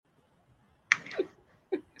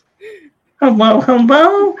Hello,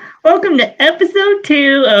 hello. Welcome to episode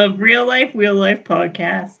 2 of Real Life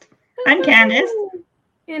Podcast. I'm Candisse,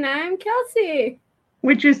 And I'm Kelsey.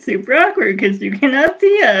 which is super awkward because you cannot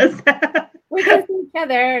see us. We can see each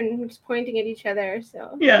other and we're just pointing at each other.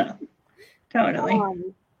 So Yeah, totally.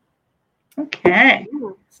 Okay.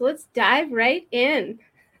 So let's dive right in.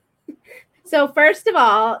 So first of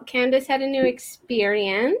all, Candisse had a new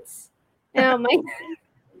experience. Now,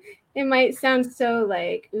 it might sound so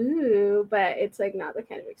like, ooh, but it's like not the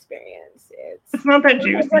kind of experience. It's not that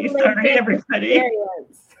juicy. Sorry, everybody.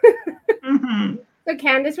 Mm-hmm. So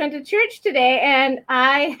Candisse went to church today, and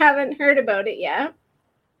I haven't heard about it yet.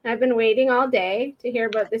 I've been waiting all day to hear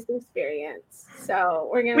about this experience. So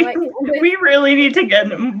we're going to We really need to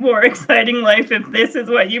get a more exciting life if this is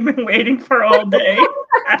what you've been waiting for all day.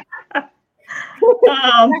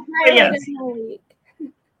 Yes.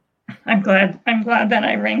 I'm glad that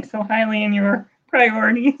I rank so highly in your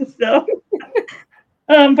priorities. So,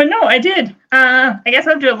 but no, I did. I guess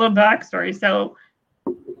I'll do a little backstory. So,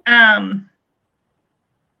 I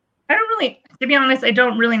don't really, to be honest, I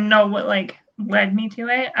don't really know what like led me to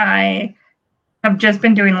it. I have just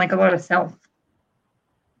been doing like a lot of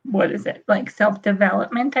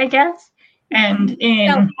self-development, I guess. And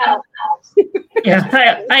self-help.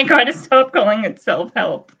 Yeah, I gotta stop calling it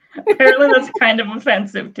self-help. Apparently that's kind of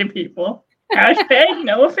offensive to people. Hashtag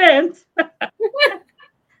no offense.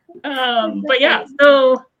 But yeah,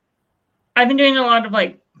 so I've been doing a lot of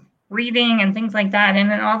like reading and things like that.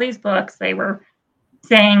 And in all these books, they were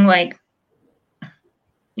saying like,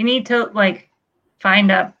 you need to like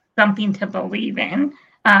find something to believe in,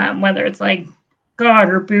 whether it's like God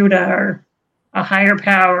or Buddha or a higher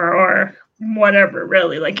power or whatever,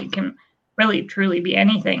 really. Like it can really truly be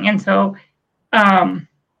anything. And so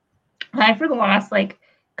I, for the last like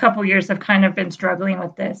couple years, have kind of been struggling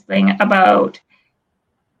with this thing about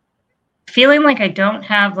feeling like I don't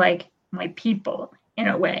have like my people in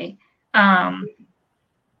a way.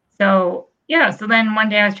 So then one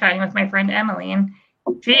day I was chatting with my friend Emily, and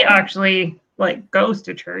she actually like goes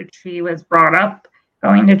to church. She was brought up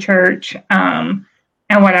going to church and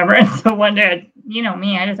whatever. And so one day, you know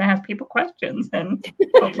me, I just ask people questions and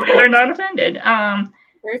hopefully they're not offended.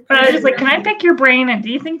 But I was just like, can I pick your brain? And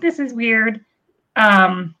do you think this is weird?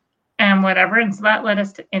 And whatever. And so that led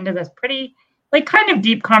us into this pretty, like, kind of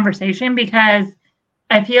deep conversation, because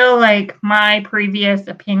I feel like my previous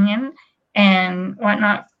opinion and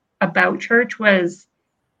whatnot about church was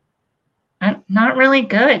not really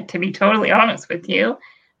good, to be totally honest with you.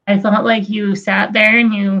 I thought like you sat there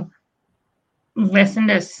and you listened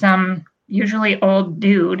to some usually old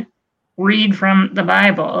dude read from the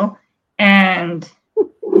Bible, and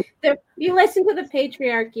you listen to the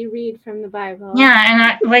patriarchy read from the Bible. Yeah, and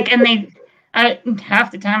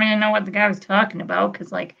half the time I didn't know what the guy was talking about,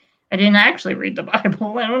 because like I didn't actually read the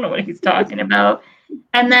Bible. I don't know what he's talking about.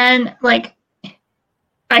 And then like,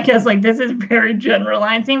 I guess like this is very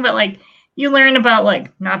generalizing, but like you learn about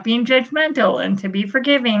like not being judgmental and to be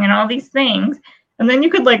forgiving and all these things. And then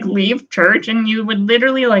you could like leave church and you would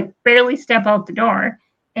literally like barely step out the door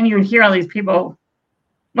and you would hear all these people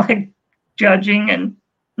like judging and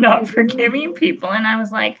not forgiving people. And I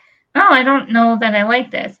was like, oh, I don't know that I like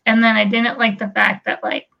this. And then I didn't like the fact that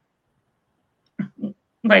like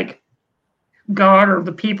God or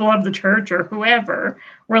the people of the church or whoever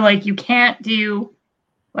were like, you can't drink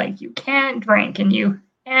and you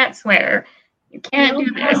can't swear. You can't do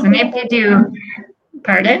this. And if you do,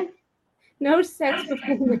 pardon? No sex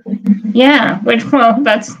before marriage. Yeah, which, well,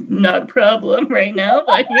 that's not a problem right now,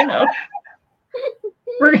 but you know.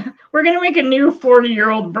 We're gonna make a new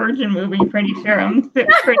 40-year-old virgin movie pretty soon,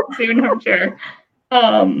 I'm sure.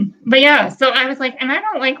 But yeah, so I was like, and I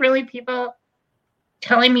don't like really people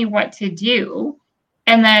telling me what to do,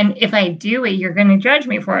 and then if I do it, you're gonna judge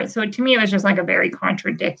me for it. So to me, it was just like a very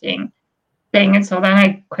contradicting thing, and so then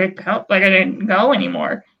I quit out, like I didn't go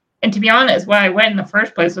anymore. And to be honest, why I went in the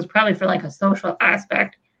first place was probably for like a social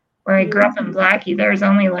aspect. Where I grew up in Blackie, there's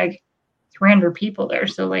only like 300 people there,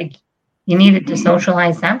 so like you needed to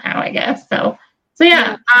socialize somehow, I guess. So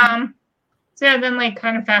yeah. Then like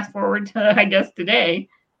kind of fast forward to, I guess, today.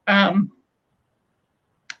 I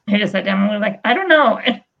just sat down and was like, I don't know.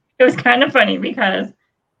 And it was kind of funny because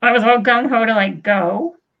I was all gung-ho to like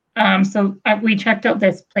go. So we checked out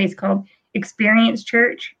this place called Experience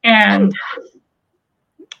Church, and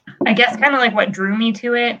I guess kind of like what drew me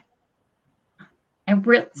to it.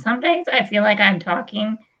 Some days I feel like I'm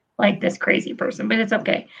talking like this crazy person, but it's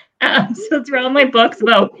okay. So throughout my books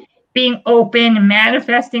about being open and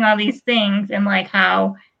manifesting all these things and like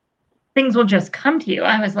how things will just come to you,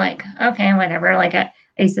 I was like, okay, whatever. Like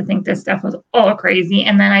I used to think this stuff was all crazy.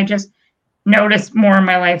 And then I just noticed more in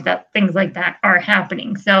my life that things like that are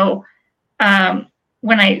happening. So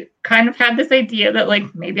when I kind of had this idea that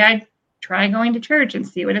like maybe I'd try going to church and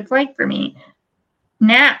see what it's like for me.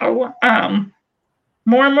 Now,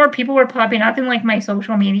 more and more people were popping up in like my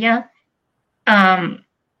social media,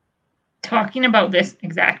 talking about this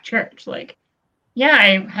exact church. Like, yeah,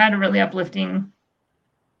 I had a really uplifting,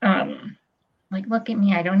 like, look at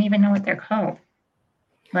me, I don't even know what they're called.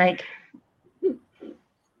 Like,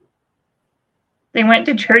 they went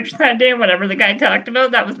to church that day, whatever the guy talked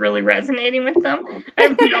about, that was really resonating with them. I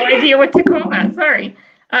have no idea what to call that. Sorry.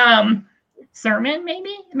 Sermon,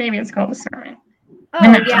 maybe? Maybe it's called a sermon. Oh,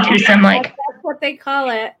 yeah. Do some, like, that's what they call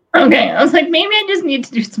it. Okay. I was like, maybe I just need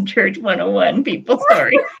to do some church 101, people.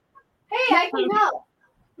 Sorry. Hey, I can help.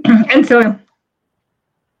 And so,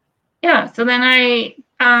 yeah. So then I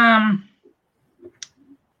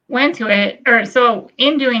went to it. Or so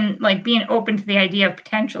in doing, like, being open to the idea of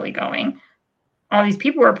potentially going, all these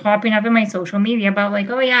people were popping up in my social media about like,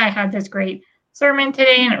 oh yeah, I had this great sermon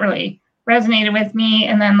today and it really resonated with me.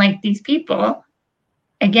 And then like these people,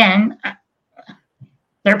 again,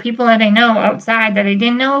 there are people that I know outside that I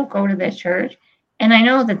didn't know go to this church. And I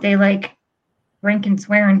know that they like drink and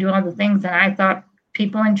swear and do all the things that I thought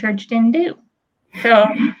people in church didn't do. So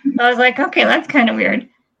I was like, okay, that's kind of weird.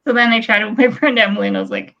 So then I chatted with my friend Emily and I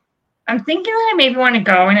was like, I'm thinking that I maybe want to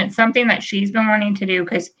go. And it's something that she's been wanting to do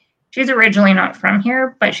because she's originally not from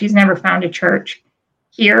here, but she's never found a church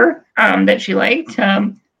here that she liked.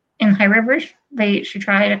 In High River, she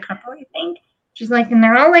tried a couple, I think. She's like, and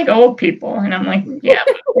they're all like old people. And I'm like, yeah,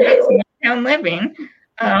 that's town living.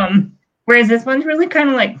 Whereas this one's really kind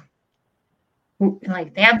of like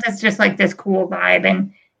they have this just like this cool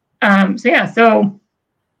vibe. And so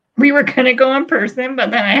we were going to go in person, but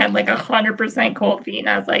then I had like 100% cold feet. And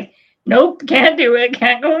I was like, nope, can't do it.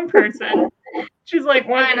 Can't go in person. She's like,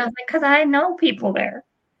 why? And I was like, because I know people there.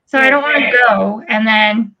 So I don't want to go and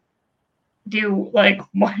then do like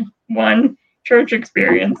one church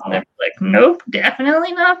experience. And they're like, nope,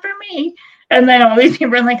 definitely not for me. And then all these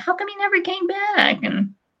people are like, how come you never came back?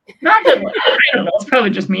 And not that, I don't know, it's probably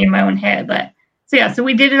just me in my own head. But so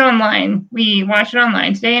we did it online. We watched it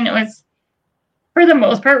online today and it was, for the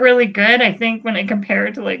most part, really good. I think when I compare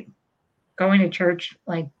it to like going to church,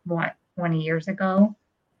 like 20 years ago,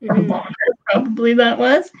 or longer, probably that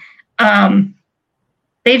was.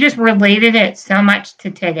 They just related it so much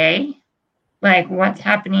to today, like what's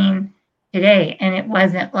happening today. And it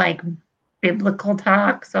wasn't like biblical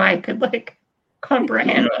talk, so I could like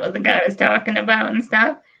comprehend what the guy was talking about and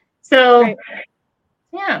stuff. So, right.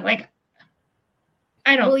 Yeah, like,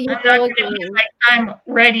 I don't, I'm not gonna be like, I'm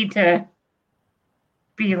ready to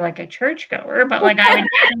be like a churchgoer, but like I would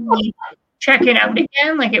definitely check it out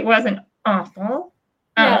again. Like it wasn't awful.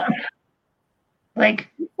 Yeah. Like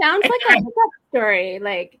sounds like a hookup story.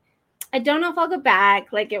 Like I don't know if I'll go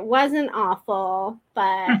back. Like it wasn't awful,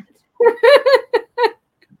 but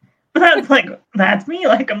that's me.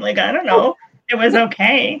 Like I'm like, I don't know. It was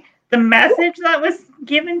okay. The message that was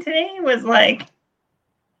given today was like,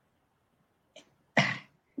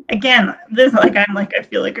 again, this like I'm like I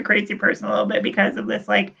feel like a crazy person a little bit because of this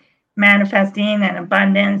like manifesting and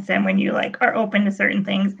abundance and when you like are open to certain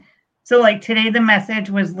things. So like today the message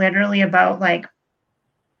was literally about like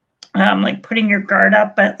putting your guard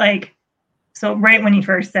up, but like so right when you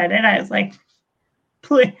first said it, I was like,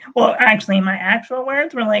 well actually my actual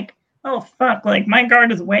words were like, oh fuck, like my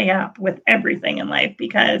guard is way up with everything in life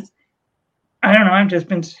because I don't know, I've just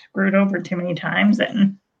been screwed over too many times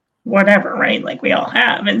and whatever, right? Like we all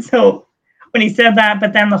have. And so when he said that,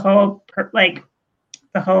 but then the whole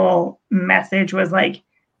message was like,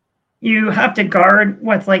 you have to guard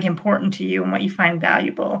what's like important to you and what you find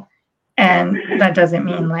valuable. And that doesn't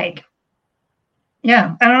mean like,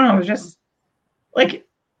 yeah, I don't know. It was just like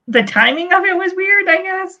the timing of it was weird, I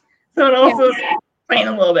guess. So it also is playing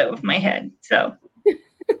a little bit with my head. So I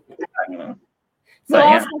don't know. So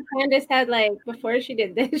also Candisse had like, before she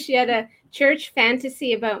did this, she had a church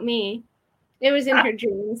fantasy about me. It was in her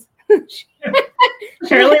dreams.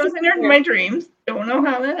 Shirley was in my dreams. Don't know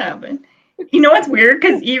how that happened. You know what's weird?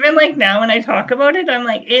 Because even like now when I talk about it, I'm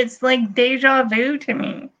like, it's like deja vu to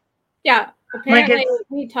me. Yeah. Apparently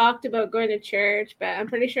we talked about going to church, but I'm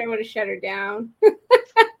pretty sure I would have shut her down.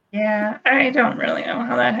 Yeah, I don't really know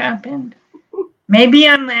how that happened. Maybe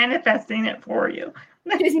I'm manifesting it for you.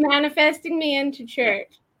 She's manifesting me into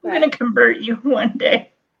church. I'm going to convert you one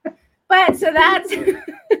day. But so that's,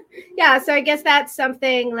 yeah, so I guess that's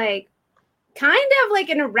something like kind of like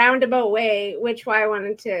in a roundabout way, which why I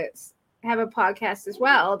wanted to have a podcast as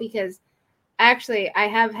well, because actually, I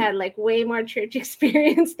have had like way more church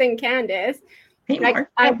experience than Candisse. Like,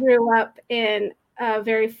 I grew up in a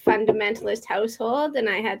very fundamentalist household, and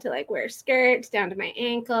I had to like wear skirts down to my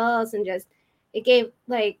ankles, and just it gave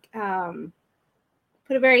like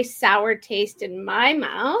put a very sour taste in my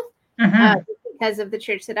mouth because of the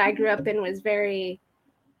church that I grew up in was very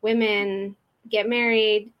women get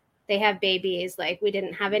married, they have babies, like we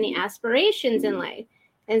didn't have any aspirations in life.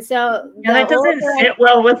 And so that doesn't sit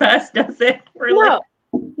well with us, does it? Really?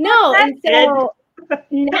 No. And so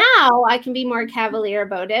now I can be more cavalier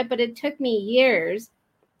about it, but it took me years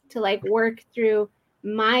to like work through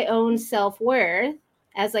my own self-worth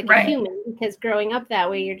as like a human, because growing up that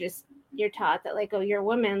way, you're taught that like, oh, you're a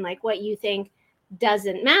woman, like what you think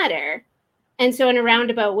doesn't matter. And so in a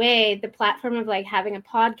roundabout way, the platform of like having a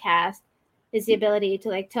podcast is the ability to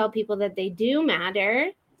like tell people that they do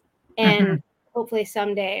matter. And hopefully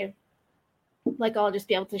someday, like I'll just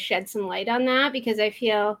be able to shed some light on that, because I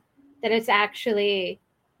feel that it's actually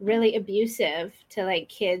really abusive to like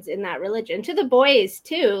kids in that religion, to the boys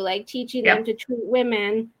too, like teaching them to treat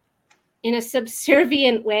women in a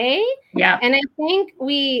subservient way. Yeah. And I think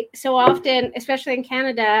we so often, especially in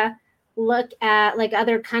Canada, look at like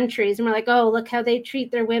other countries and we're like, oh, look how they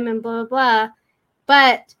treat their women, blah, blah, blah.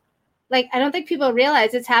 But like, I don't think people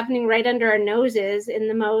realize it's happening right under our noses in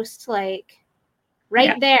the most like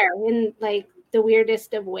there in like the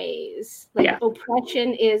weirdest of ways. Like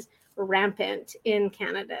oppression is rampant in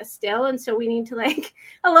Canada still. And so we need to like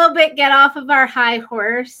a little bit get off of our high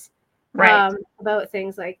horse about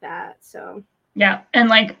things like that. So yeah. And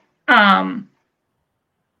like I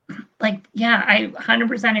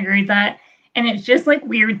 100% agree with that. And it's just like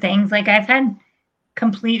weird things. Like I've had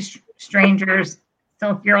complete strangers.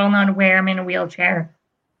 So if you're all not aware, I'm in a wheelchair.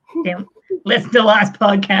 Don't listen to the last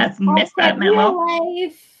podcast and miss that memo.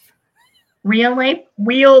 Real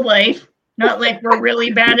life. Not like we're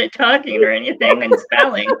really bad at talking or anything and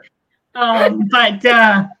spelling. But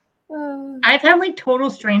I've had like total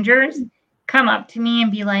strangers come up to me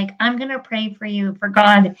and be like, I'm going to pray for you, for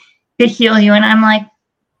God to heal you. And I'm like,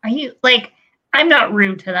 are you like, I'm not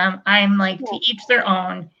rude to them. I'm like, to each their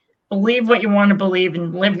own. Believe what you want to believe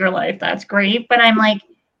and live your life. That's great. But I'm like,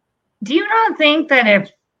 do you not think that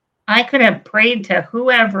if I could have prayed to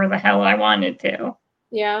whoever the hell I wanted to,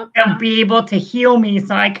 be able to heal me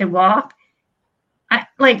so I could walk? I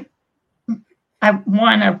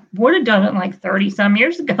would have done it like 30 some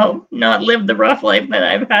years ago, not lived the rough life that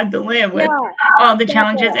I've had to live with all the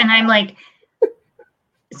challenges. And I'm like,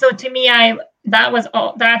 so to me,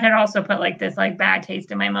 that had also put like this like bad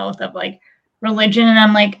taste in my mouth of like religion. And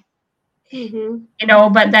I'm like, you know,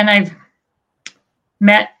 but then I've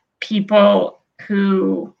met people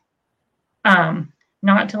who,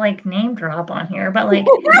 not to like name drop on here, but like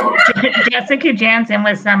Jessica Jansen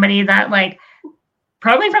was somebody that like,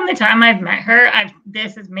 probably from the time I've met her,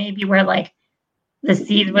 this is maybe where like the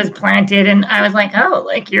seed was planted. And I was like, oh,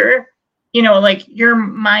 like you're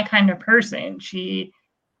my kind of person. She,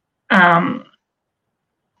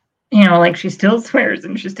 like she still swears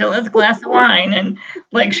and she still has a glass of wine and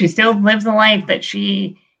like she still lives a life that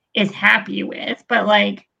she is happy with. But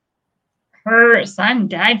like her son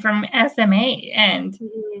died from SMA. And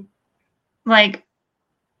like,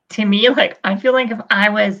 to me, like, I feel like if I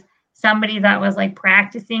was somebody that was like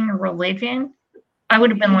practicing a religion, I would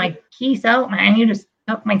have been like, peace out, man. You just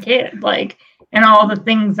took my kid. Like, and all the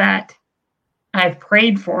things that I've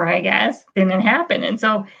prayed for, I guess, didn't happen. And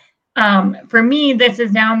so for me, this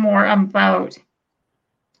is now more about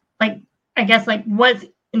like, I guess like what's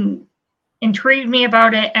intrigued me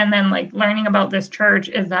about it. And then like learning about this church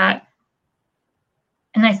is that,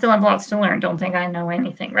 and I still have lots to learn. Don't think I know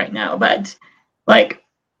anything right now, but like,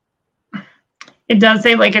 it does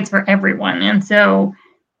say like it's for everyone. And so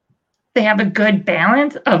they have a good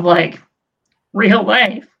balance of like real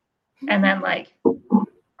life and then like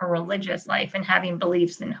a religious life and having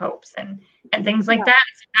beliefs and hopes and things like that.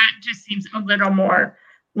 So that just seems a little more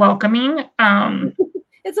welcoming.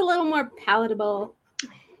 It's a little more palatable.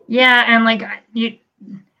 Yeah. And like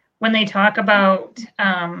when they talk about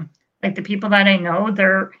like the people that I know,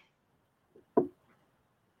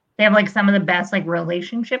 they have like some of the best like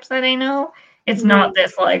relationships that I know. It's not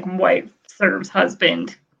this like wife serves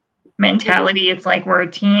husband mentality. It's like we're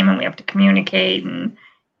a team and we have to communicate, and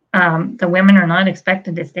the women are not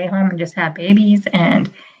expected to stay home and just have babies,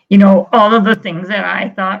 and all of the things that I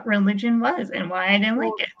thought religion was and why I didn't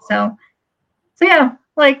like it. So yeah,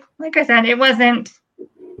 like I said, it wasn't.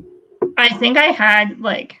 I think I had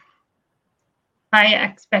like high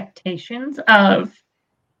expectations of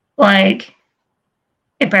like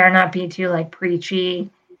it better not be too like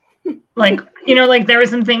preachy. Like, like there were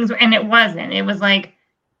some things, and it wasn't. It was like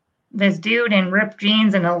this dude in ripped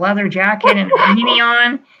jeans and a leather jacket and a beanie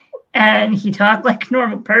on, and he talked like a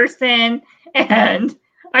normal person. And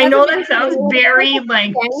I know that sounds very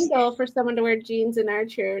like scandal for someone to wear jeans in our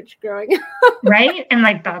church growing up, right? And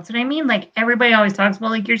like that's what I mean. Like everybody always talks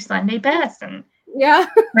about like your Sunday best, and yeah,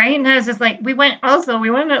 right. And I was just like, we went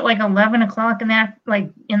at like 11 o'clock in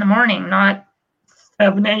the morning, not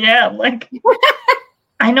 7 a.m. Like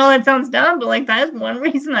I know that sounds dumb, but like that is one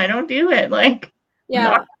reason I don't do it. Like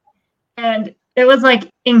yeah. And it was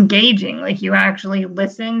like engaging, like you actually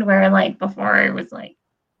listened, where like before it was like,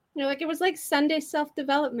 it was like Sunday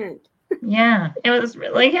self-development. Yeah, it was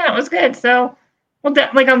really, it was good. So, well,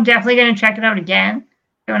 I'm definitely going to check it out again.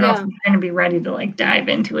 I don't know if I'm going to be ready to like dive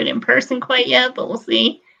into it in person quite yet, but we'll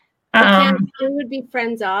see. We would be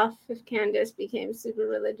friends off if Candisse became super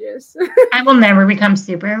religious. I will never become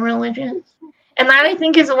super religious. And that I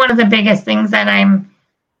think is one of the biggest things that I'm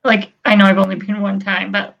like, I know I've only been one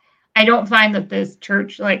time, but I don't find that this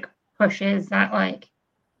church like pushes that like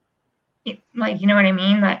you know what I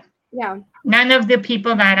mean? That none of the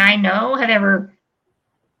people that I know have ever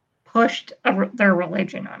pushed their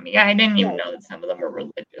religion on me. I didn't even know that some of them were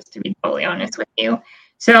religious, to be totally honest with you.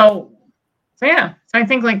 So yeah. So I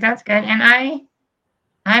think like that's good. And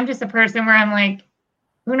I'm just a person where I'm like,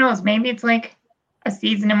 who knows? Maybe it's like a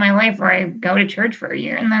season in my life where I go to church for a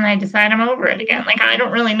year and then I decide I'm over it again. Like I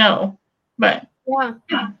don't really know, but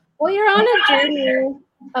yeah. Well, you're on a journey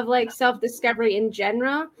of like self-discovery in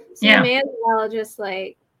general, so you may as well just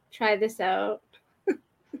like try this out.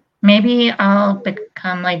 Maybe I'll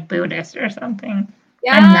become like Buddhist or something.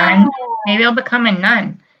 Yeah. A nun. Maybe I'll become a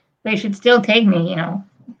nun. They should still take me,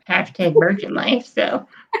 hashtag virgin life. So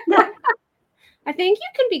I think you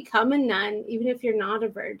can become a nun even if you're not a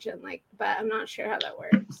virgin, but I'm not sure how that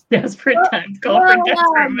works. Desperate times call for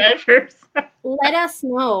desperate measures. Let us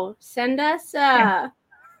know. Send us an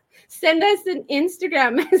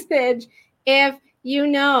Instagram message if you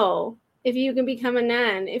can become a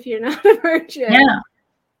nun if you're not a virgin.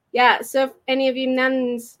 Yeah. So if any of you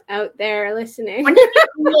nuns out there listening.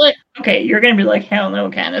 Okay, you're gonna be like, hell no,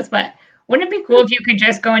 Candisse, but wouldn't it be cool if you could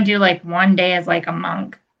just go and do like one day as like a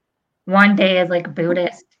monk, one day as like a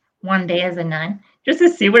Buddhist, one day as a nun, just to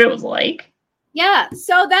see what it was like? Yeah.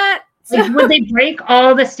 Would they break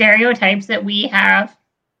all the stereotypes that we have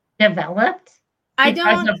developed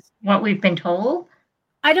because of what we've been told?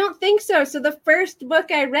 I don't think so. So the first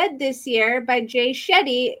book I read this year by Jay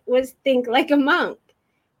Shetty was Think Like a Monk.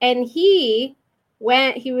 And he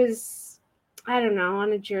was, I don't know,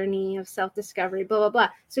 on a journey of self-discovery, blah, blah, blah.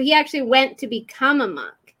 So he actually went to become a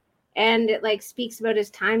monk. And it like speaks about his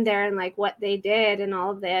time there and like what they did and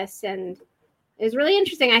all of this. And it's really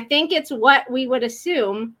interesting. I think it's what we would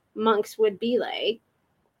assume monks would be like.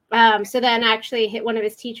 So then actually one of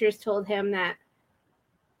his teachers told him that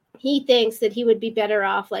he thinks that he would be better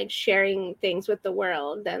off like sharing things with the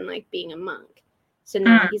world than like being a monk. So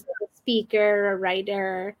now he's like a speaker, a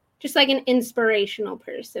writer, just like an inspirational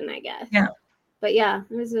person, I guess. Yeah. But yeah,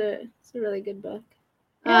 it's a really good book.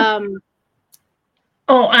 Yeah.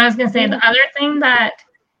 Oh, I was gonna say the other thing that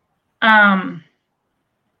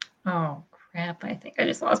oh crap, I think I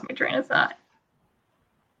just lost my train of thought.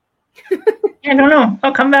 I don't know.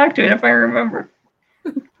 I'll come back to it if I remember.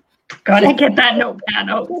 Gotta get that notepad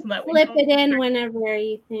out. So that flip it in whenever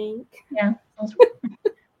you think. Yeah.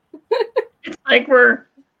 It's like we're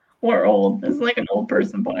old. This is like an old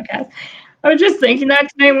person podcast. I was just thinking that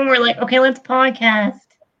today when we're like, okay, let's podcast.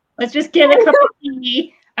 Let's just get a cup of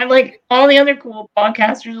tea. I'm like, all the other cool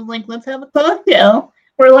podcasters are like, let's have a cocktail.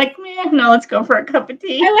 We're like, man, no, let's go for a cup of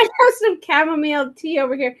tea. I went have some chamomile tea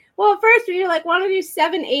over here. Well, at first we were like, want to do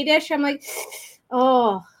 7, 8-ish? I'm like,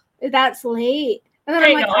 oh, that's late. And then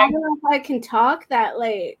I'm like, I don't know if I can talk that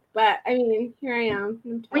late. But I mean, here I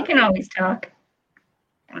am. We can always talk.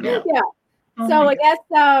 Yeah. So I guess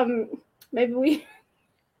maybe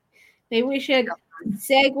we should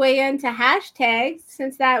segue into hashtags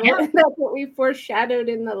since that's what we foreshadowed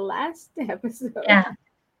in the last episode. Yeah.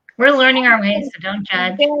 We're learning our way, so don't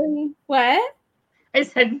judge. What? I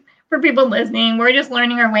said for people listening, we're just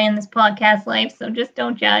learning our way in this podcast life, so just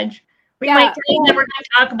don't judge. We might tell you that we're going to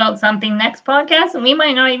talk about something next podcast, and we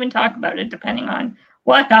might not even talk about it depending on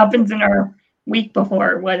what happens in our week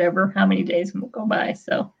before, whatever, how many days will go by.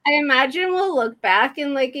 So I imagine we'll look back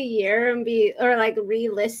in like a year and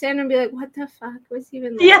re-listen and be like, what the fuck was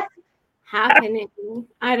even happening?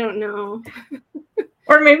 I don't know.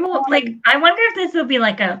 Or maybe we'll, I wonder if this will be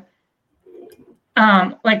like a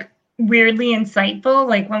weirdly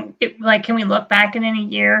insightful, can we look back in a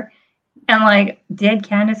year And like, did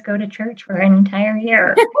Candice go to church for an entire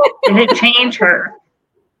year? Did it change her?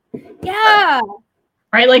 Yeah.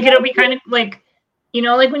 Right? Like, it'll be kind of like,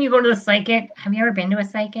 like when you go to the psychic. Have you ever been to a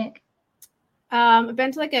psychic? I've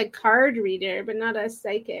been to like a card reader, but not a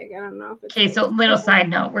psychic. I don't know if it's okay. So, little side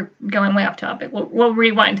note, we're going way off topic. We'll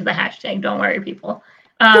rewind to the hashtag. Don't worry, people.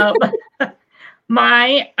 I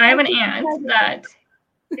have an aunt that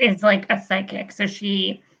is like a psychic. So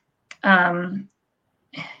she, the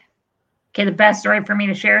best story for me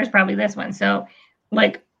to share is probably this one. So,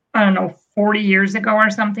 like, I don't know, 40 years ago or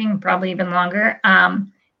something, probably even longer.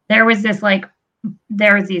 There was these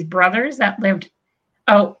brothers that lived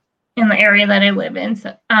out in the area that I live in.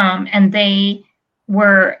 So, and they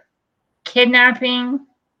were kidnapping,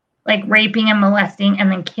 like raping and molesting,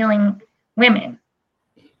 and then killing women.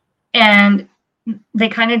 And they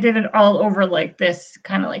kind of did it all over like this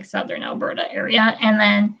kind of like southern Alberta area. And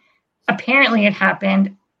then apparently it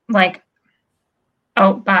happened like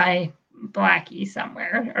out by Blackie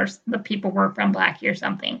somewhere, or the people were from Blackie or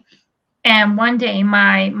something. And one day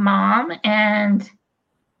my mom and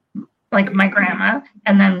like my grandma,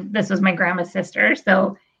 and then this was my grandma's sister,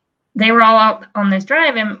 so they were all out on this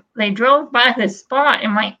drive, and they drove by this spot,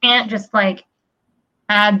 and my aunt just like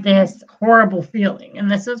had this horrible feeling.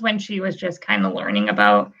 And this was when she was just kind of learning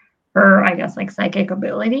about her, I guess, like psychic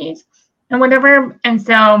abilities and whatever. And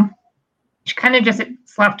so she kind of just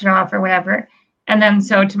slept it off or whatever. And then,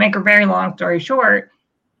 so to make a very long story short,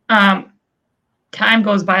 time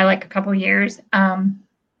goes by like a couple years,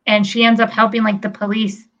 and she ends up helping like the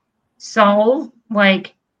police solve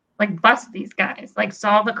like bust these guys, like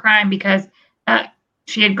solve the crime, because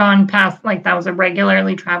she had gone past, like, that was a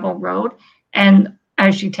regularly traveled road, and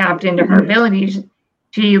as she tapped into her abilities,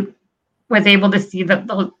 she was able to see that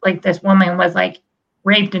like this woman was like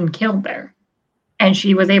raped and killed there, and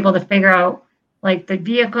she was able to figure out like the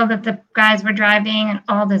vehicle that the guys were driving and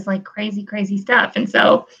all this like crazy stuff. And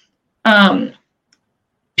so so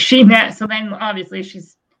then obviously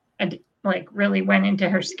she's like really went into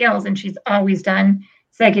her skills, and she's always done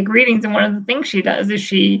psychic readings. And one of the things she does is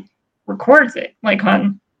she records it, like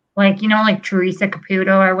on like, like Teresa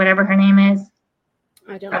Caputo or whatever her name is.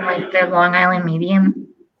 I don't know. Like the Long Island medium.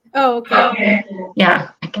 Oh, okay. Yeah,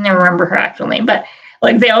 I can never remember her actual name, but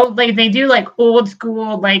like they do like old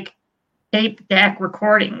school like tape deck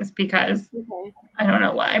recordings, because I don't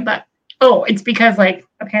know why, but it's because like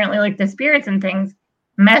apparently like the spirits and things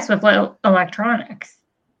mess with electronics.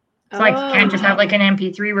 So like you can't just have like an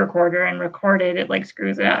MP3 recorder and record it. It like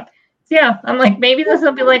screws it up. So yeah, I'm like, maybe this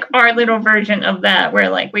will be like our little version of that, where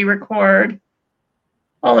like we record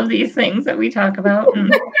all of these things that we talk about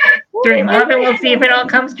and dream of, and we'll see if it all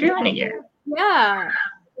comes true in a year. Yeah.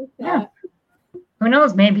 Yeah. Who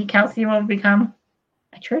knows? Maybe Kelsey will become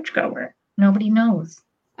a churchgoer. Nobody knows.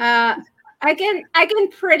 I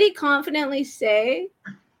can pretty confidently say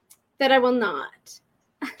that I will not.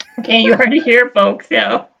 Okay, you heard it here, folks.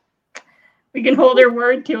 So we can hold our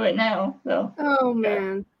word to it now. So. Oh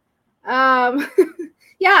man.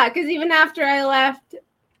 Yeah, because even after I left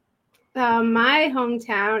my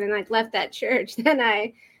hometown and like left that church, then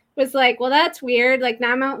I was like, well, that's weird. Like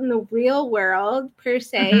now I'm out in the real world per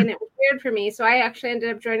se, and it was weird for me. So I actually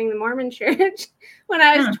ended up joining the Mormon church when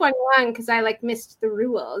I was 21, because I like missed the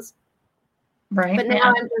rules. Right. But now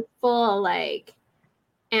I'm just full like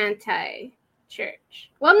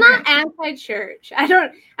anti-church. Well, I'm not anti-church.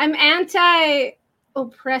 I'm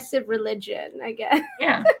anti-oppressive religion, I guess.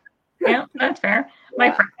 Yeah. Yeah, that's fair.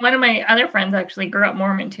 One of my other friends actually grew up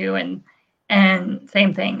Mormon too, and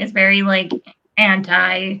same thing, is very like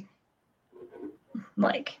anti,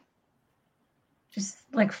 like just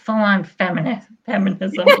like full on feminism,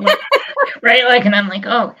 like, right? Like, and I'm like,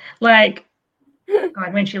 oh, like,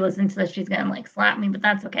 God, when she listens to this, she's gonna like slap me, but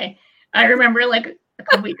that's okay. I remember like a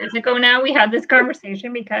couple years ago now, we had this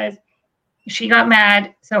conversation because she got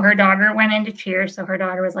mad. So her daughter went into cheer. So her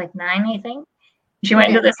daughter was like 9, I think. She went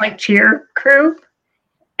into this like cheer crew,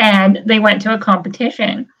 and they went to a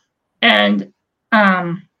competition, and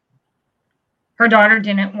her daughter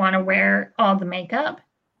didn't want to wear all the makeup.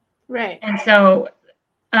 Right. And so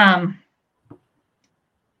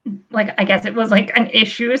like I guess it was like an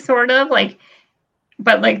issue sort of like,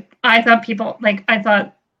 but like I thought,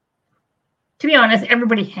 to be honest,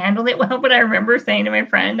 everybody handled it well. But I remember saying to my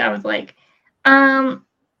friend, I was like,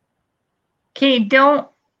 okay, don't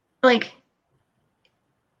like,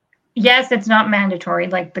 yes, it's not mandatory.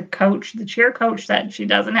 Like the cheer coach said she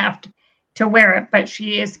doesn't have to wear it, but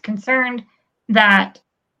she is concerned that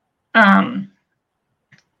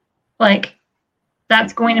like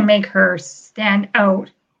that's going to make her stand out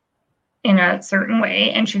in a certain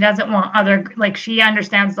way, and she doesn't want other, like, she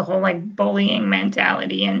understands the whole like bullying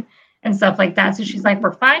mentality and stuff like that. So she's like,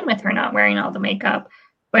 we're fine with her not wearing all the makeup,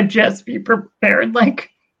 but just be prepared,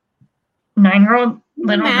 like 9-year-old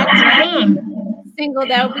little girls are mean.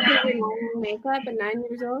 Singled out because you're not wearing makeup at 9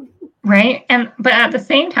 years old. Right. But at the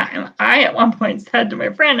same time, I at one point said to my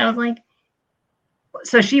friend, I was like,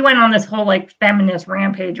 so she went on this whole like feminist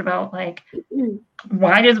rampage about like,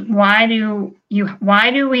 why do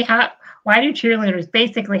cheerleaders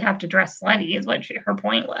basically have to dress slutty is what her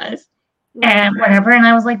point was. And whatever. And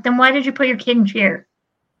I was like, then why did you put your kid in cheer?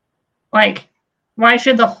 Like, why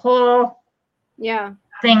should the whole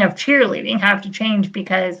thing of cheerleading have to change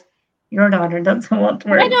because your daughter doesn't want to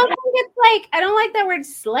wear I don't think it's like, I don't like that word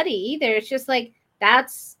slutty either. It's just like,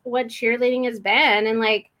 that's what cheerleading has been. And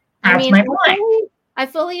like, that's my point. I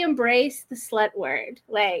fully embrace the slut word.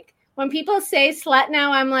 Like, when people say slut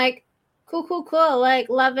now, I'm like, cool. Like,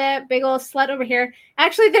 love it. Big old slut over here.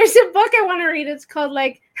 Actually, there's a book I want to read. It's called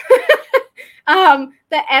like,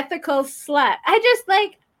 The Ethical Slut. I just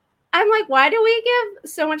like, I'm like, why do we give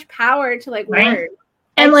so much power to like words?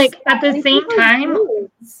 And like at the same time,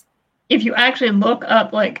 if you actually look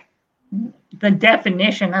up like the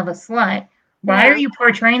definition of a slut, why are you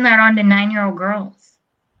portraying that onto 9-year-old girls?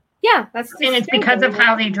 Yeah, that's and it's because of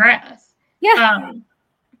how they dress. Yeah.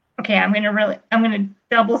 Okay, I'm gonna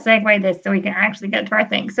double segue this so we can actually get to our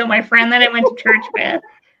thing. So my friend that I went to church with,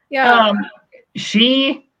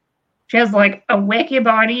 she has like a wicked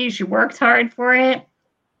body. She works hard for it.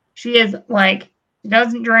 She is like, she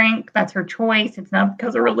doesn't drink. That's her choice. It's not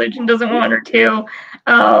because her religion doesn't want her to.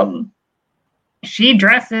 She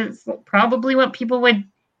dresses probably what people would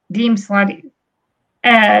deem slutty.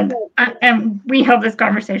 And we have this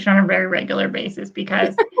conversation on a very regular basis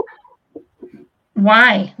because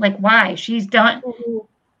why? Like, why? She's done,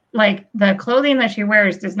 like, the clothing that she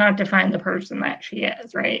wears does not define the person that she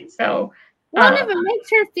is, right? So, well, if it makes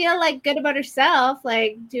her feel like good about herself,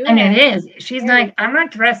 like, do it. And it is. She's like, I'm not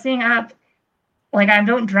dressing up. Like, I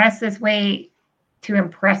don't dress this way to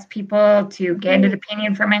impress people, to get an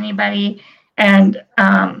opinion from anybody. And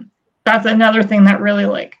that's another thing that really,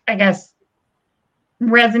 like, I guess,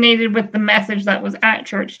 resonated with the message that was at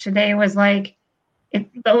church today was like, if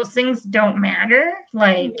those things don't matter,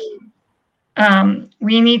 like,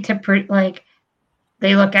 we need to, like,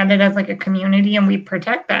 they look at it as like a community and we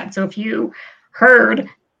protect that. So if you heard,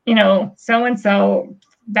 you know, so-and-so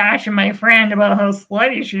bashing my friend about how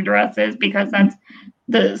slutty she dresses because that's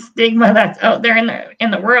the stigma that's out there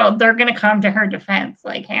in the world, they're going to come to her defense,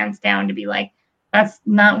 like, hands down, to be like, that's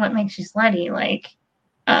not what makes you slutty. Like,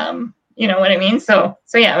 you know what I mean? So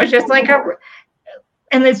yeah, it was just like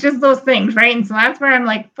and it's just those things, right? And so that's where I'm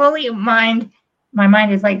like my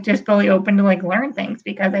mind is like just fully open to like learn things,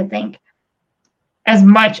 because I think as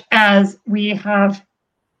much as we have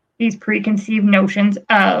these preconceived notions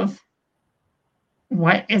of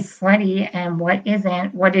what is slutty and what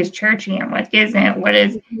isn't, what is churchy and what isn't, what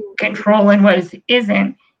is control and what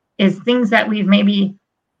isn't, is things that we've maybe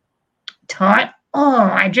taught. Oh,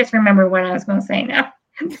 I just remember what I was going to say now.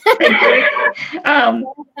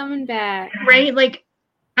 Coming back. Right? Like,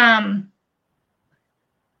 I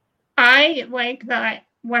like that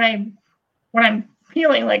what I'm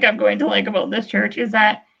feeling like I'm going to like about this church is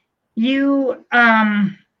that you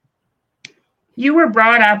were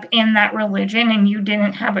brought up in that religion and you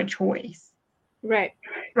didn't have a choice. Right.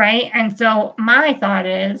 Right? And so my thought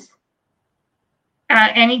is,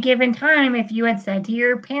 at any given time, if you had said to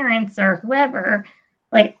your parents or whoever,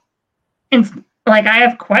 like, I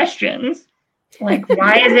have questions, like,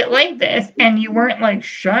 why is it like this? And you weren't like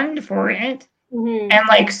shunned for it and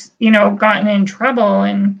like, you know, gotten in trouble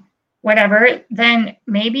and whatever, then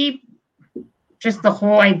maybe just the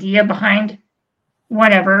whole idea behind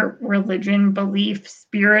whatever religion, belief,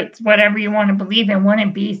 spirits, whatever you want to believe in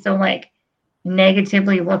wouldn't be so like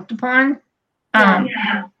negatively looked upon. And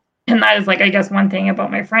that is like, I guess, one thing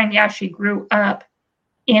about my friend. Yeah, she grew up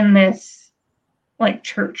in this like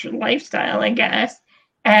church lifestyle, I guess,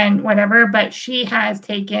 and whatever, but she has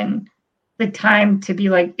taken the time to be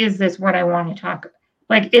like, is this what I want to talk?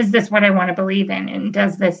 Like, is this what I want to believe in? And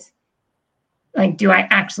does this, like, do I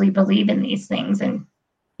actually believe in these things? And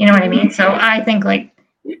you know what I mean? So I think like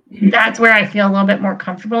that's where I feel a little bit more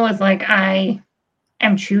comfortable, is like, I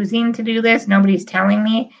am choosing to do this. Nobody's telling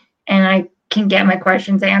me, and I can get my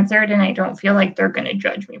questions answered, and I don't feel like they're going to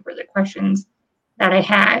judge me for the questions that I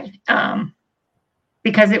had.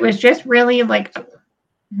 Because it was just really like,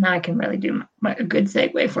 now I can really do a good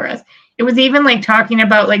segue for us. It was even like talking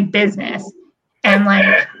about like business and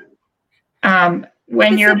like,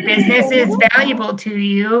 when your business is valuable to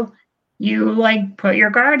you, you like put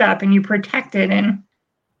your guard up and you protect it. And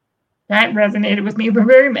that resonated with me for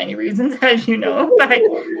very many reasons, as you know. But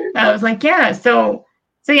I was like, yeah. So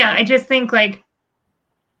yeah, I just think like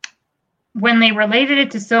when they related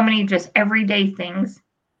it to so many just everyday things,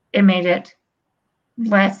 it made it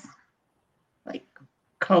less like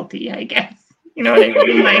culty, I guess. You know what I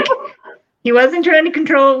mean? Like he wasn't trying to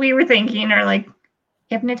control what we were thinking or like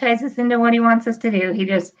hypnotize us into what he wants us to do. He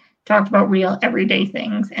just talked about real everyday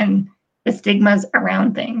things and the stigmas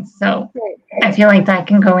around things. So I feel like that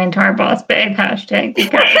can go into our boss bag hashtag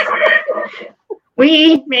because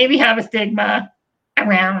we maybe have a stigma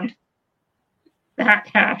around that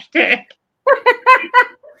hashtag.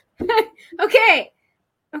 Okay.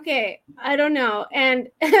 I don't know. And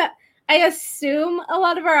I assume a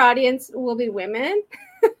lot of our audience will be women.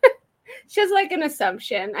 It's just like an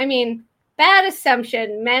assumption. I mean, bad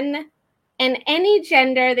assumption. Men and any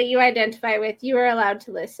gender that you identify with, you are allowed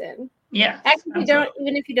to listen. Yeah. Actually,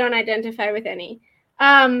 even if you don't identify with any.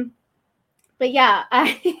 But yeah,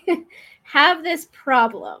 I have this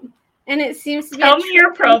problem. And it seems to be Tell me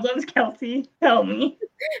your problems, Kelsey. Tell me.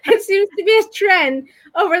 It seems to be a trend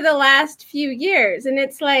over the last few years. And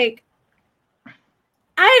it's like,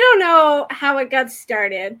 I don't know how it got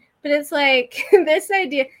started, but it's like this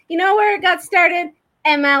idea. You know where it got started?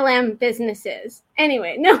 MLM businesses.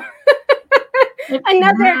 Anyway, no.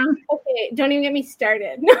 Okay, don't even get me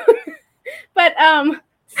started. No. But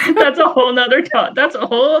that's a whole nother talk. That's a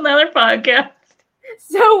whole nother podcast.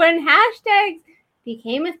 So when hashtags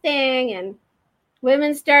became a thing and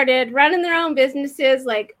women started running their own businesses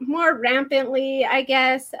like more rampantly, I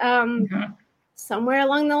guess, somewhere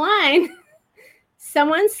along the line,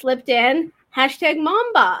 someone slipped in hashtag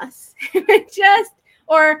mom boss.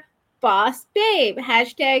 Or boss babe,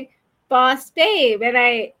 hashtag boss babe.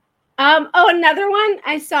 And another one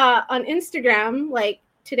I saw on Instagram like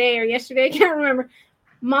today or yesterday, I can't remember,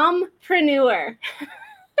 mompreneur.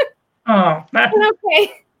 Oh,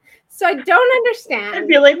 okay. So I don't understand. I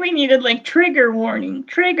feel like we needed like trigger warning.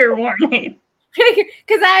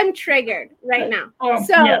 Because I'm triggered right now.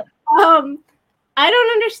 Yeah. I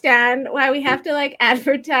don't understand why we have to like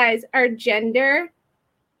advertise our gender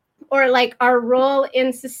or like our role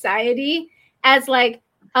in society as like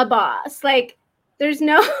a boss. Like there's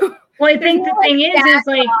no. Well, I think the thing is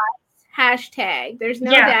like hashtag. There's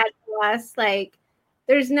no dad boss. Like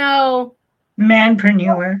there's no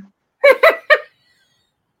manpreneur.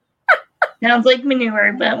 Sounds like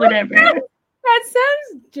manure, but whatever. That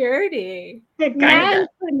sounds dirty.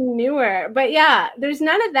 Manpreneur. But yeah, there's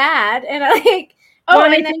none of that. And I like,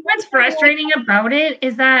 and I think what's frustrating about it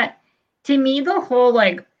is that to me, the whole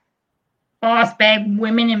like boss bag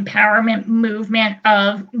women empowerment movement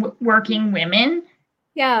of working women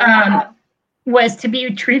was to be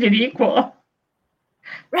treated equal.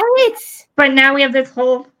 Right. But now we have this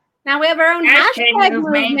whole Now we have our own hashtag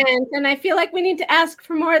movement, and I feel like we need to ask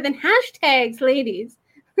for more than hashtags, ladies.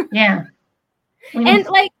 Yeah. And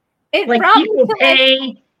like it like brought equal me to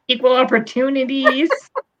pay, equal opportunities.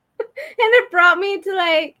 And it brought me to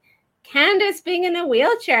like Candisse being in a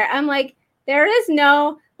wheelchair. I'm like, there is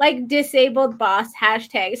no like disabled boss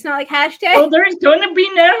hashtag. It's not like hashtag. Oh, there's going to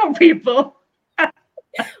be now, people.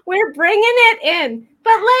 We're bringing it in.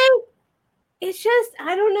 But like, it's just,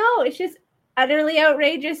 I don't know. It's just utterly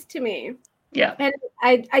outrageous to me. Yeah. And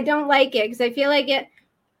I don't like it because I feel like it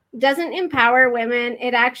doesn't empower women.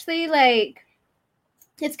 It actually like,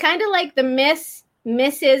 it's kind of like the Mrs.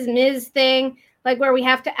 Ms. thing, like where we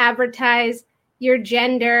have to advertise your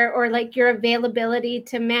gender or like your availability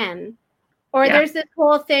to men. Or there's this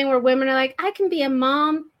whole thing where women are like, I can be a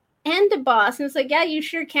mom and a boss. And it's like, yeah, you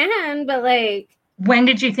sure can. But like, when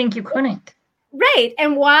did you think you couldn't? Right.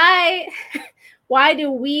 And why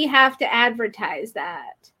do we have to advertise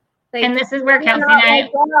that? Like, and this is where Kelsey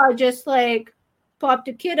and I just like popped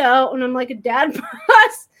a kid out and I'm like a dad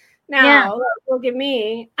boss. Now, look at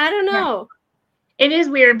me. I don't know. Yeah. It is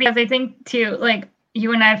weird because I think too, like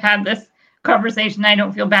you and I have had this conversation. I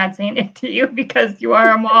don't feel bad saying it to you because you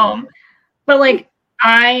are a mom. But like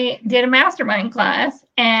I did a mastermind class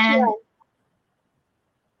and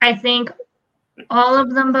I think all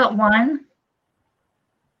of them but one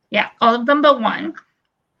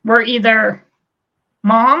were either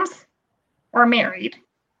moms or married.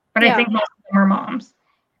 But I think most of them are moms.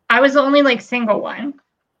 I was the only like single one.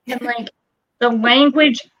 And like the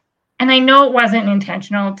language, and I know it wasn't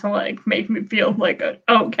intentional to like make me feel like an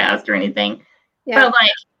outcast or anything. Yeah. But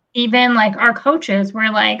like even like our coaches were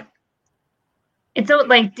like, it's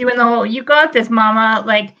like doing the whole, you got this, mama.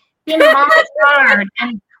 Like being a mom is hard,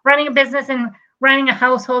 and running a business and running a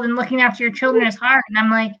household and looking after your children is hard. And I'm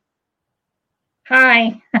like,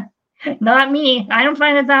 hi, Not me. I don't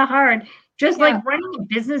find it that hard. Just like running a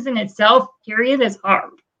business in itself, period, is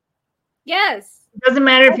hard. Yes. It doesn't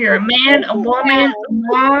matter if you're a man, a woman, a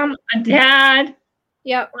mom, a dad.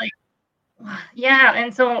 Yep. Like, yeah.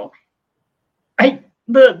 And so I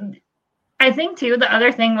think too, the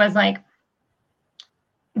other thing was like,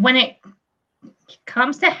 when it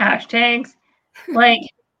comes to hashtags, like,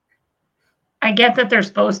 I get that they're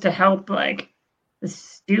supposed to help like the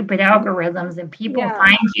stupid algorithms and people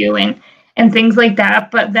find you and things like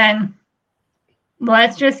that, but then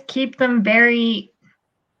let's just keep them very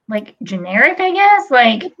like generic, I guess.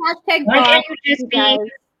 Like, why can't you just be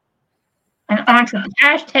an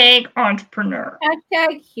hashtag entrepreneur?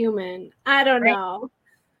 Hashtag human. I don't know.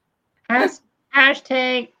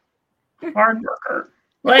 Hashtag hard worker.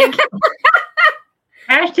 Like,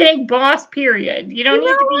 hashtag boss, period. You don't need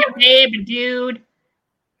to be a babe, a dude.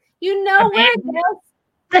 You know where this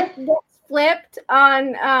gets flipped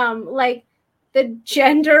on like the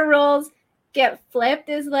gender roles get flipped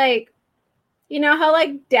is like, you know how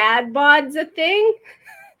like dad bod's a thing?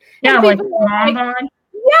 Yeah, like mom bod.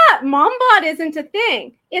 Yeah, mom bod isn't a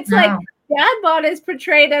thing. It's like dad bod is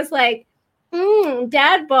portrayed as like,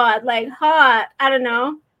 dad bod, like hot. I don't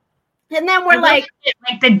know. And then we're like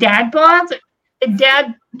the dad bods, the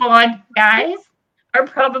dad bod guys are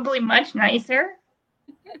probably much nicer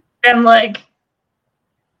than like.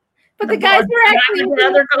 But the guys who are actually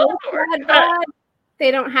bod,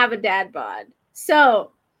 they don't have a dad bod.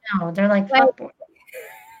 So no, they're like fuckboys.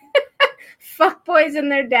 Fuckboys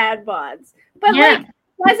and their dad bods. But like,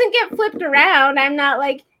 doesn't get flipped around. I'm not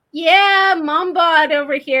like, yeah, mom bod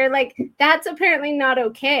over here. Like, that's apparently not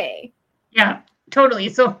okay. Yeah, totally.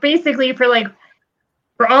 So basically,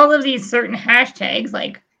 for all of these certain hashtags,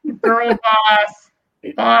 like girl boss,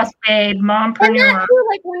 boss babe, mompreneur,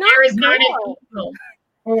 like, we're not there is not an equal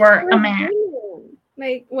for a man.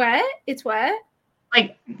 Like, what? It's what?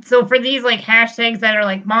 Like, so for these like hashtags that are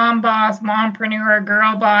like mom boss, mompreneur,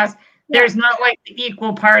 girl boss, there's not like the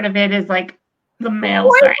equal part of it is like the male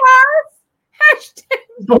boy side. Boss?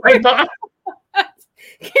 Hashtag boy boss.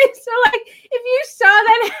 Okay, so like if you saw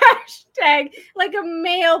that hashtag like a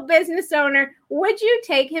male business owner, would you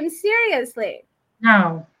take him seriously?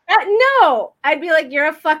 No. No. I'd be like, you're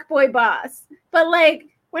a fuckboy boss. But like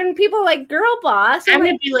when people like girl boss, I'm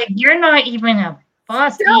gonna be like, you're not even a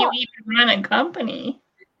boss. Can you even run a company?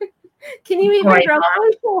 Can you even grow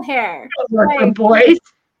facial hair? Work for boys.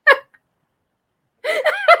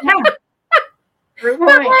 But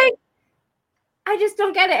like, I just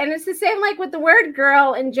don't get it. And it's the same like with the word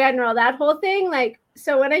girl in general, that whole thing. Like,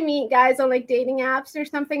 so when I meet guys on like dating apps or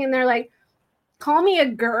something and they're like, call me a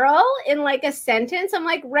girl in like a sentence, I'm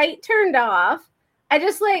like, right turned off. I'm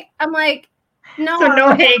like, no. So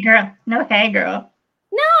no hey girl. No hey girl.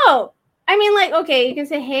 No. I mean, like, okay, you can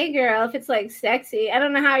say hey girl if it's like sexy. I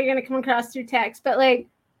don't know how you're gonna come across through text, but like,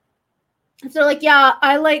 if they're like, yeah,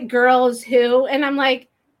 I like girls who, and I'm like,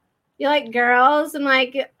 you like girls? And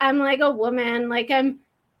like, I'm like a woman. Like, I'm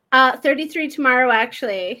 33 tomorrow,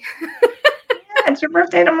 actually. Yeah, it's your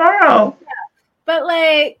birthday tomorrow. Yeah. But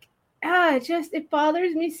like, it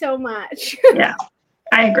bothers me so much. Yeah,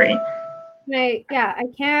 I agree. Like, yeah, I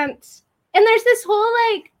can't. And there's this whole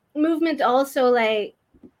like movement also like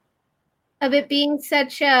of it being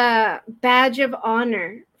such a badge of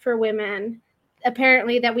honor for women,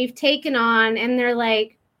 apparently, that we've taken on. And they're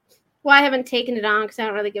like, well, I haven't taken it on because I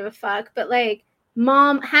don't really give a fuck. But like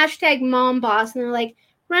hashtag mom boss. And they're like,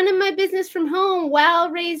 running my business from home while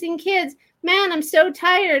raising kids. Man, I'm so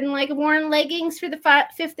tired. And like, I've worn leggings for the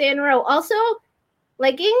fifth day in a row. Also,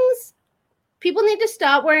 leggings, people need to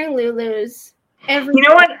stop wearing Lulus. You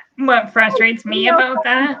know what frustrates me about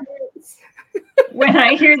that? When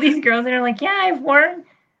I hear these girls that are like, yeah, I've worn,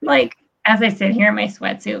 like, as I sit here in my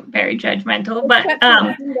sweatsuit, very judgmental, but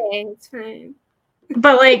it's fine.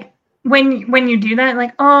 But like when you do that,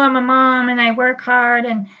 like, oh, I'm a mom and I work hard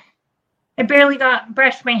and I barely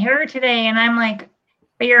brushed my hair today, and I'm like,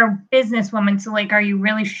 but you're a businesswoman, so like, are you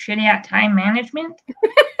really shitty at time management?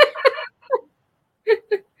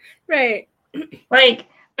 Right. Like,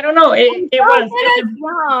 I don't know. It was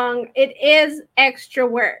wrong. It is extra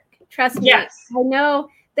work. Trust me. Yes. I know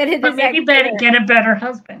that it is. Maybe get a better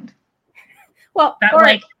husband. Well,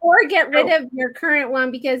 or get rid of your current one,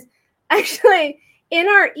 because actually in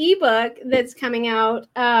our ebook that's coming out,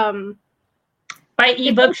 by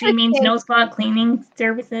ebook she means no spot cleaning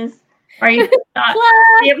services. Are you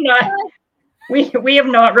not? We have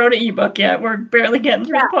not wrote an ebook yet. We're barely getting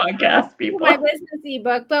through the podcast, people. My business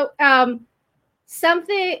ebook, but an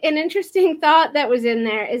interesting thought that was in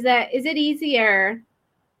there is it easier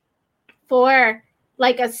for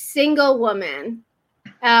like a single woman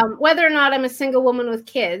whether or not I'm a single woman with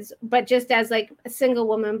kids, but just as like a single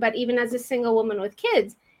woman, but even as a single woman with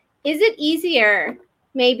kids, is it easier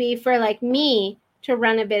maybe for like me to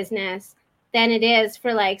run a business than it is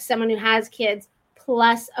for like someone who has kids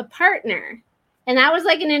plus a partner? And that was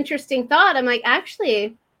like an interesting thought. I'm like,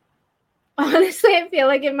 actually, honestly, I feel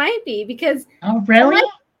like it might be because. Oh, really?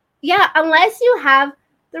 Unless you have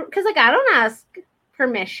because like I don't ask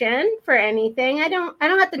permission for anything. I don't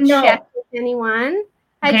have to check with anyone.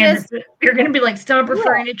 You're going to be like, stop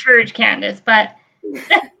referring to church, Candice, but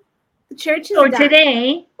the church is so done.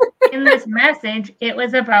 Today in this message, it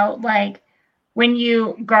was about like when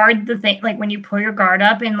you guard the thing, like when you pull your guard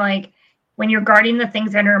up and like when you're guarding the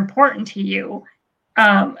things that are important to you,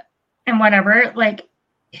 and whatever, like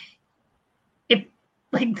if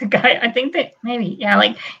like the guy, I think that maybe,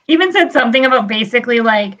 like he even said something about basically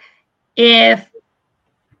like if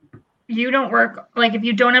you don't work, like if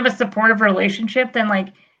you don't have a supportive relationship, then like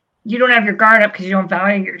you don't have your guard up because you don't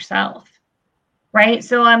value yourself, right?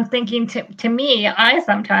 So I'm thinking to me, I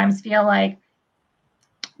sometimes feel like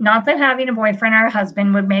not that having a boyfriend or a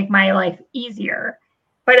husband would make my life easier,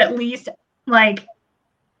 but at least like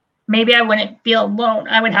maybe I wouldn't feel alone.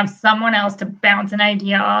 I would have someone else to bounce an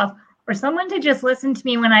idea off or someone to just listen to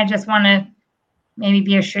me when I just want to maybe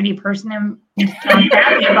be a shitty person and talk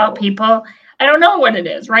badly about people. I don't know what it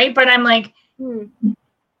is, right? But I'm like,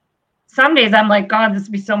 some days I'm like, God, this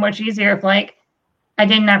would be so much easier if like I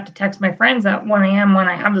didn't have to text my friends at 1 a.m. when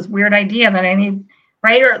I have this weird idea that I need,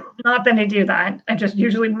 right? Or not that I do that. I just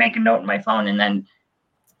usually make a note in my phone and then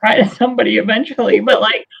write to somebody eventually. But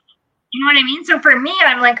like, you know what I mean? So for me,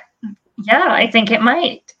 I'm like, yeah, I think it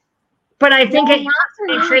might. But I think you have to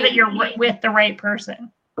make sure that you're with the right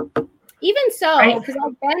person. Even so, because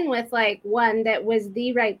I've been with like one that was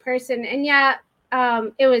the right person, and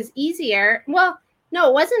it was easier. Well, no,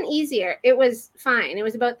 it wasn't easier. It was fine. It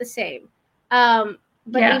was about the same. But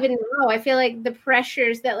even now, I feel like the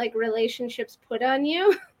pressures that like relationships put on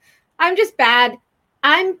you, I'm just bad.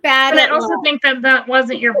 I'm bad. But I also think that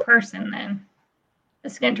wasn't your person then.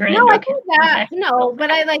 It's going to turn into I think that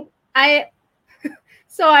but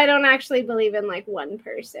so I don't actually believe in like one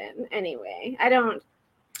person anyway. I don't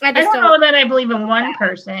know that I believe in one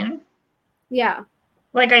person. Yeah.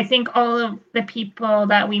 Like, I think all of the people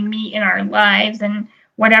that we meet in our lives and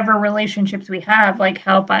whatever relationships we have, like,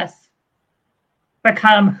 help us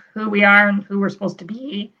become who we are and who we're supposed to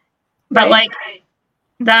be. But, like,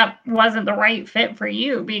 that wasn't the right fit for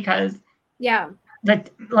you because,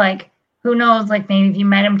 who knows, like, maybe if you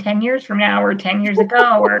met him 10 years from now or 10 years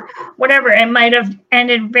ago or whatever, it might have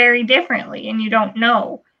ended very differently and you don't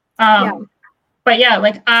know. But yeah,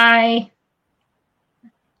 like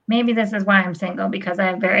maybe this is why I'm single because I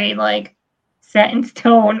have very like set in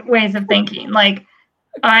stone ways of thinking. Like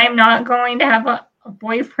I'm not going to have a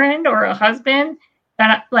boyfriend or a husband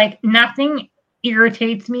that like nothing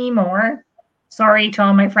irritates me more. Sorry to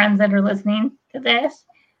all my friends that are listening to this,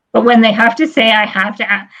 but when they have to say I have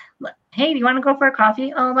to ask, hey, do you want to go for a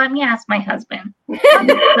coffee? Oh, let me ask my husband. What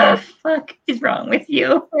the fuck is wrong with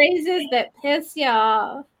you? Phrases that piss you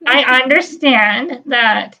off. I understand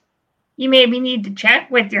that you maybe need to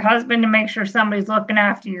check with your husband to make sure somebody's looking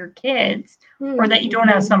after your kids or that you don't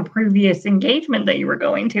have some previous engagement that you were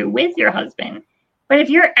going to with your husband. But if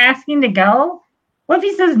you're asking to go, what if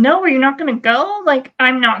he says no or you're not going to go? Like,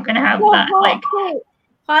 I'm not going to have that.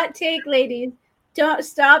 Hot take, ladies. Don't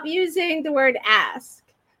stop using the word ask.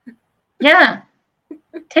 Yeah.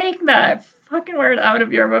 Take that fucking word out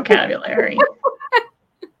of your vocabulary.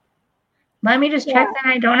 Let me just check that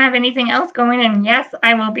I don't have anything else going. And yes,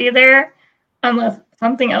 I will be there unless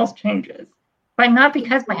something else changes. But not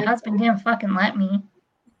because my husband didn't fucking let me.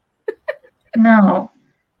 No.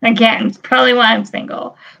 Again, it's probably why I'm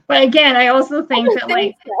single. But again, I also think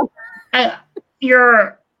that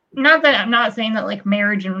you're not that I'm not saying that like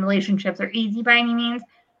marriage and relationships are easy by any means,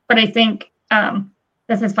 but I think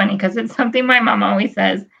this is funny because it's something my mom always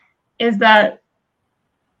says is that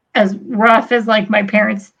as rough as like my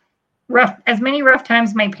parents as many rough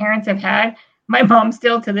times my parents have had, my mom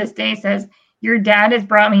still to this day says, your dad has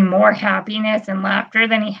brought me more happiness and laughter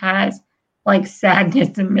than he has like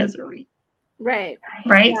sadness and misery. Right.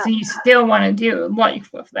 Yeah. So you still want to do life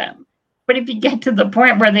with them. But if you get to the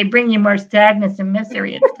point where they bring you more sadness and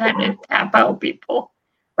misery, it's time to tap out people.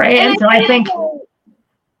 Right. And so I think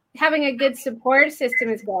having a good support system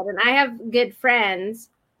is good. And I have good friends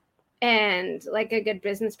and like a good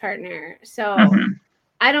business partner. So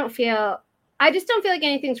I just don't feel like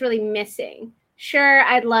anything's really missing. Sure,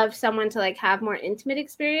 I'd love someone to like have more intimate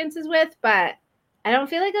experiences with, but I don't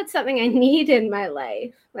feel like that's something I need in my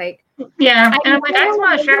life. Like, and I'm like, I just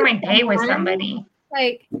want to share my day with somebody.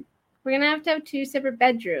 like, we're going to have 2 separate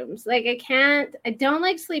bedrooms. Like, I don't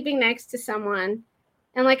like sleeping next to someone.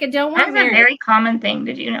 And, like, I don't want That's a very common thing.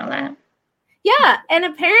 Did you know that? Yeah. And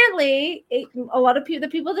apparently, a lot of the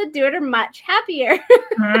people that do it are much happier.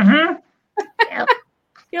 Mm-hmm. Yep.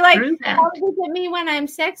 You're like, how does it me when I'm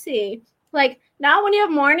sexy? Like, not when you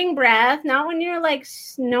have morning breath, not when you're, like,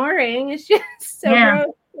 snoring. It's just so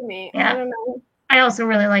gross to me. Yeah. I don't know. I also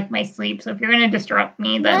really like my sleep. So if you're going to disrupt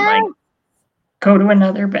me, then, like, go to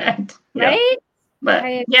another bed. Right? But,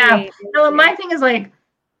 no, my thing is, like,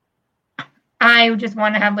 I just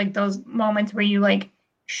want to have, like, those moments where you, like,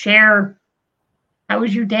 share, how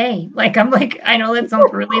was your day? Like, I'm like, I know that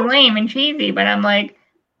sounds really lame and cheesy, but I'm like,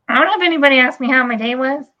 I don't have anybody ask me how my day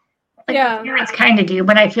was. Like, parents kind of do,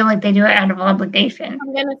 but I feel like they do it out of obligation.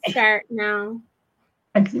 I'm going to start now.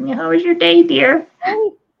 Like, how was your day, dear?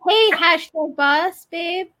 Hey, hashtag boss,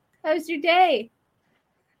 babe. How was your day?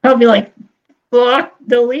 I'll be like, block,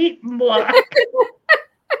 delete, block.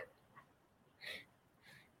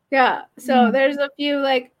 Yeah. So there's a few,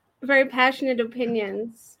 like, very passionate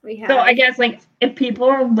opinions we have. So I guess, like, if people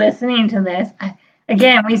are listening to this,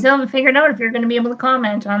 again, we still haven't figured out if you're going to be able to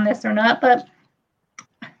comment on this or not, but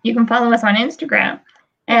you can follow us on Instagram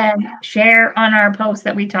and share on our posts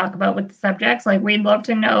that we talk about with the subjects. Like, we'd love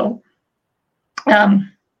to know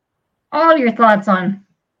all your thoughts on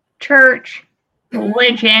church,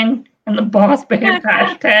 religion, and the boss babe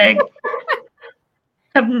hashtag.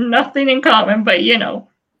 Have nothing in common, but you know.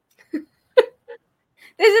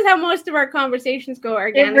 This is how most of our conversations go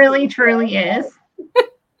organically. It really, truly is.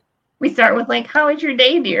 We start with, like, how was your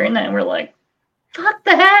day, dear? And then we're like, fuck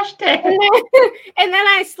the hashtag. And then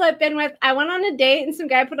I slip in with, I went on a date and some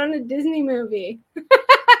guy put on a Disney movie.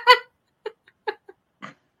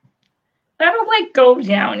 That'll, like, go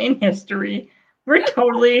down in history. We're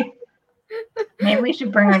totally... Maybe we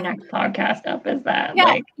should bring our next podcast up as that. Yeah,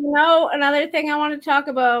 like, another thing I want to talk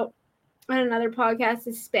about on another podcast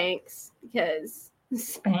is Spanx. Because...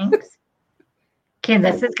 Spanx? Okay,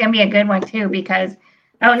 this is going to be a good one, too, because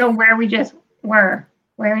I don't know where we just were.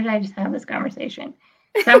 Where did I just have this conversation?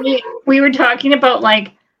 So we were talking about,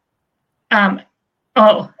 like, I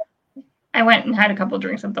went and had a couple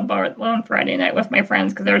drinks at the bar on Friday night with my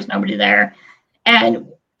friends because there was nobody there. And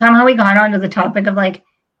somehow we got onto the topic of, like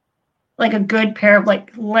a good pair of,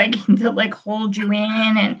 like, leggings that, like, hold you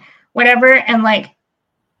in and whatever. And, like,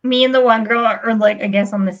 me and the one girl are, like, I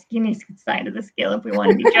guess on the skinny side of the scale if we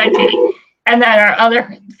want to be judgy. And then our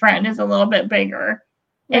other friend is a little bit bigger.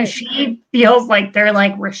 And she feels like they're,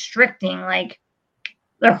 like, restricting, like,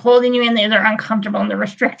 they're holding you in there, they're uncomfortable, and they're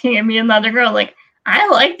restricting. And me and the other girl, like, I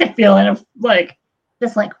like the feeling of, like,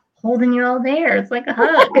 just, like, holding you all there. It's like a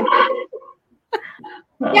hug.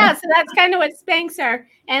 Yeah, so that's kind of what Spanx are.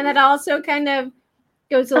 And that also kind of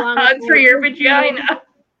goes along with... Hug for your vagina.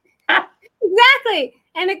 Exactly.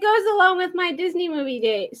 And it goes along with my Disney movie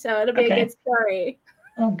date. So it'll be a good story.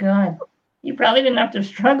 Oh, God. You probably didn't have to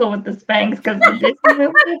struggle with the Spanx because the Disney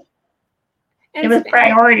movie, it was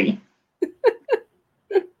priority.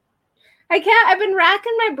 I've been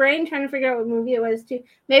racking my brain trying to figure out what movie it was, too.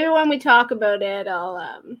 Maybe when we talk about it, I'll...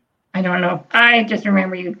 I don't know. I just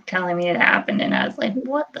remember you telling me it happened, and I was like,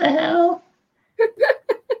 what the hell?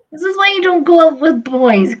 This is why you don't go out with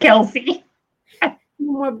boys, Kelsey. No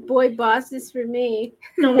more boy bosses for me.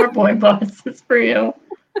 No more boy bosses for you.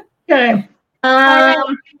 Okay.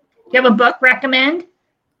 You have a book recommend?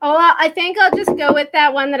 Oh, I think I'll just go with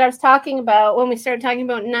that one that I was talking about when we started talking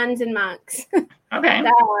about nuns and monks. Okay.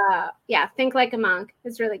 Yeah, Think Like a Monk.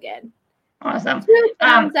 It's really good. Awesome. 2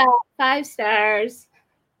 thumbs up, 5 stars.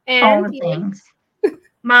 And all the things.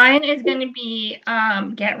 Mine is going to be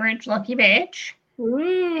Get Rich Lucky Bitch.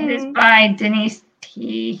 It is by Denise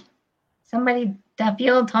T. Somebody,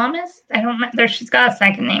 Duffield Thomas? I don't know. She's got a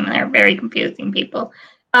second name, and they're very confusing people.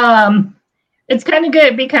 It's kind of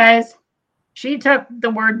good because she took the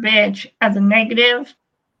word bitch as a negative,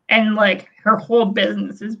 and, like, her whole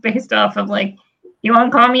business is based off of, like, you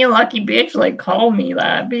want to call me a lucky bitch? Like, call me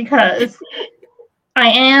that, because I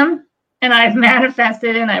am, and I've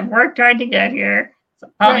manifested, and I've worked hard to get here.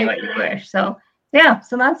 So call me what you wish. So, yeah,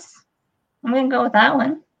 so that's, I'm going to go with that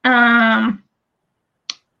one.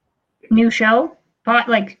 New show? No,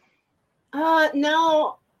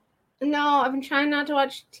 I've been trying not to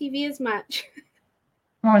watch TV as much.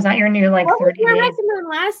 Oh, was that your new, like, 30 days? What did I recommend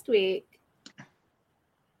last week?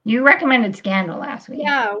 You recommended Scandal last week.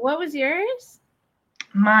 Yeah, what was yours?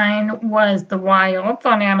 Mine was The Wild. It's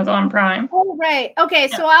on Amazon Prime. Oh, right. Okay,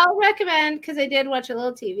 so I'll recommend, because I did watch a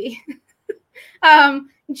little TV,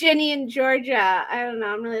 Ginny and Georgia. I don't know.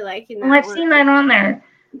 I'm really liking that I've seen that on there.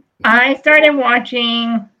 I started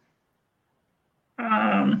watching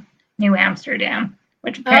New Amsterdam,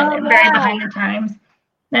 which apparently I'm very behind the times.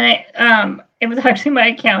 Then it was actually my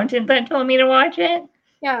accountant that told me to watch it.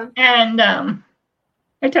 Yeah. And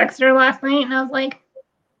I texted her last night and I was like,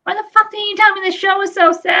 why the fuck didn't you tell me this show was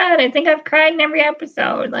so sad? I think I've cried in every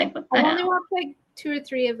episode. Like, what the hell? I only watched like 2 or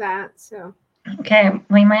 3 of that, so. Okay,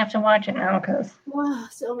 well, you might have to watch it now because. Wow,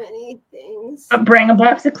 so many things. Bring a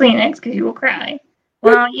box of Kleenex because you will cry.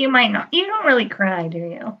 Well, you might not. You don't really cry, do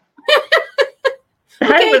you?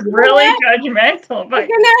 That was really judgmental. But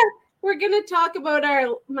we're gonna talk about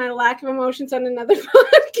my lack of emotions on another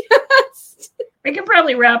podcast. We can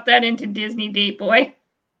probably wrap that into Disney Date Boy.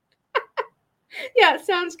 Yeah,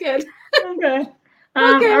 sounds good. Okay.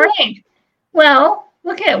 All right. Well,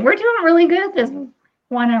 we're doing really good this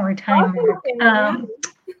 1 hour time.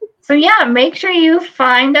 So yeah, make sure you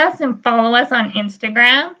find us and follow us on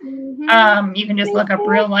Instagram. Mm-hmm. You can just look up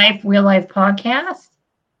Real Life Podcast,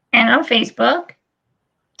 and on Facebook.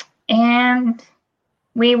 And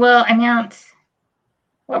we will announce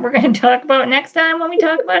what we're going to talk about next time when we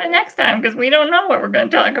talk about it next time, because we don't know what we're going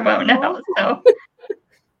to talk about now. So.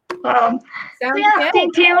 Stay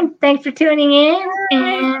tuned. Thanks for tuning in.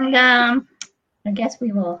 And I guess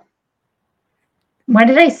we will. What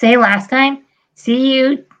did I say last time? See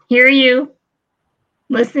you, hear you,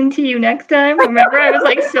 listen to you next time. Remember, I was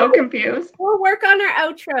like so confused. We'll work on our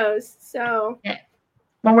outros. So yeah.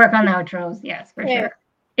 We'll work on the outros. Yes, for sure.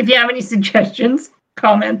 If you have any suggestions,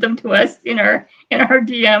 comment them to us in our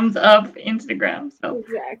DMs of Instagram. So,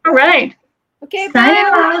 exactly. All right. Okay.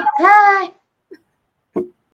 Bye. Bye.